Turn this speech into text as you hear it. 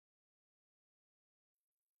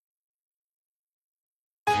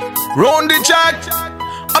Round the chat,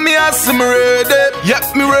 I'm here, see me ready.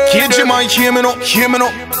 Yep, me ready. KG man, hear me now, hear me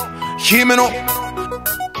now, hear me now.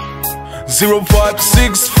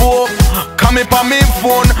 0564, call me pa me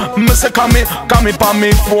phone. Me say call me pa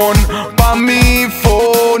me phone, pa me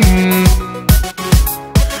phone.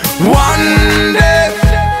 One day,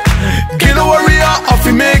 get a warrior, I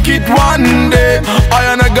fi make it one day. I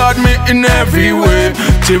and I got me in every way,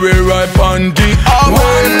 till we ripe on the highway.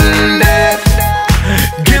 One day,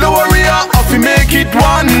 get a warrior, I fi make it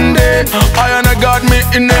one day. I and I got me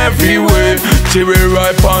in every way, till we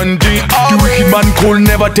ripe on the highway. The wicked man could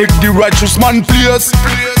never take the righteous man place.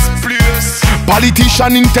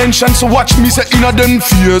 Politician intention, so watch me say inna them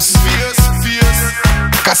fears.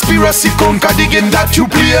 Conspiracy conquer the game that you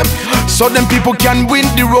play, so them people can win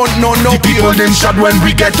the round. No, the people them shot when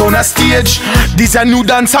we get on a stage. This a new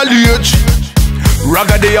dance age.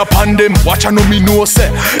 Raga day upon them, watch I know me know say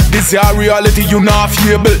this is a reality, you not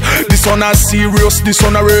feeble. This one a serious, this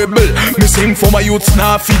one a rebel. Me sing for my youths,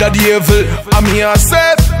 not feed the devil. I'm here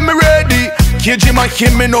safe, me ready. KG man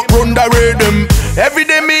hear me not run the rhythm. Every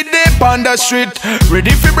day me dip on the street,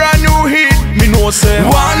 ready for brand new hit. Me know say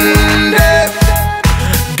one day,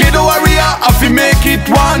 get a warrior, I fi make it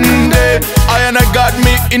one day. I and I got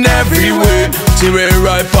me in every way, till we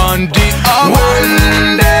ripe on the highway.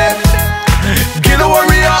 One day, get a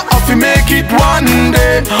warrior, I fi make it one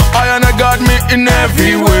day. I and I got me in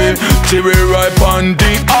every way, till we ripe on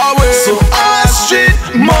the highway. So I street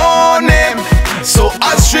money, so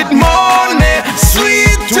I street money,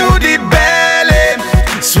 sweet to the belly,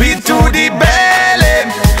 sweet to the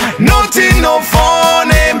belly. Nothing no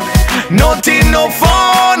funny, nothing no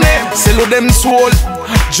funny. Sell them soul,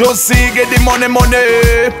 just see get the money.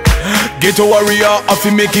 Get a warrior, I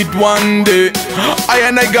fi make it one day. I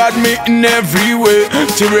and I got me in every way,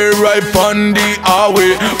 till we ripe on the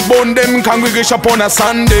highway. Bone them congregation on a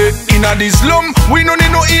Sunday. In a this slum, we no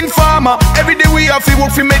need no informer. Every day we have to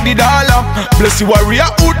work fi make the dollar. Bless the warrior,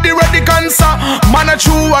 who the ready cancer. Man a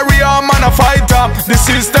true warrior, man a fighter. The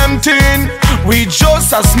system thing, we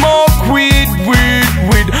just a smoke weed.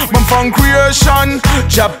 Man from creation,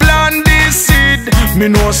 Jah plant this seed. Me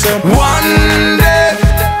know say one day,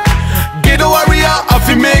 get a warrior, I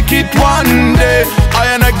fi make it one day. I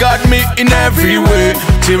and I got me in every way,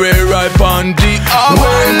 till we ripe on the highway.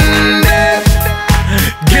 One day,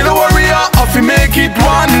 get a warrior, I fi make it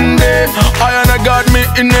one day. I and I got me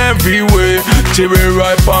in every way, till we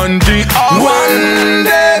ripe on the highway. One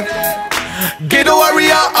day, get a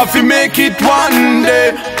warrior, I fi make it one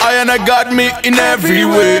day. I and I got me in every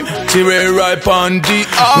way, till we ripe on the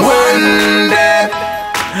highway. One day,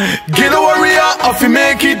 get a warrior, I fi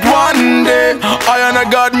make it one day. I and I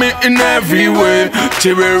got me in every way,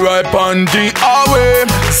 till we ripe on the highway.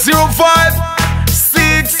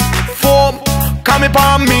 0564, call me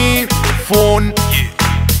pa me phone.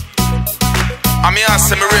 I'm here,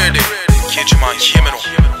 see me ready. KG man, hear me now.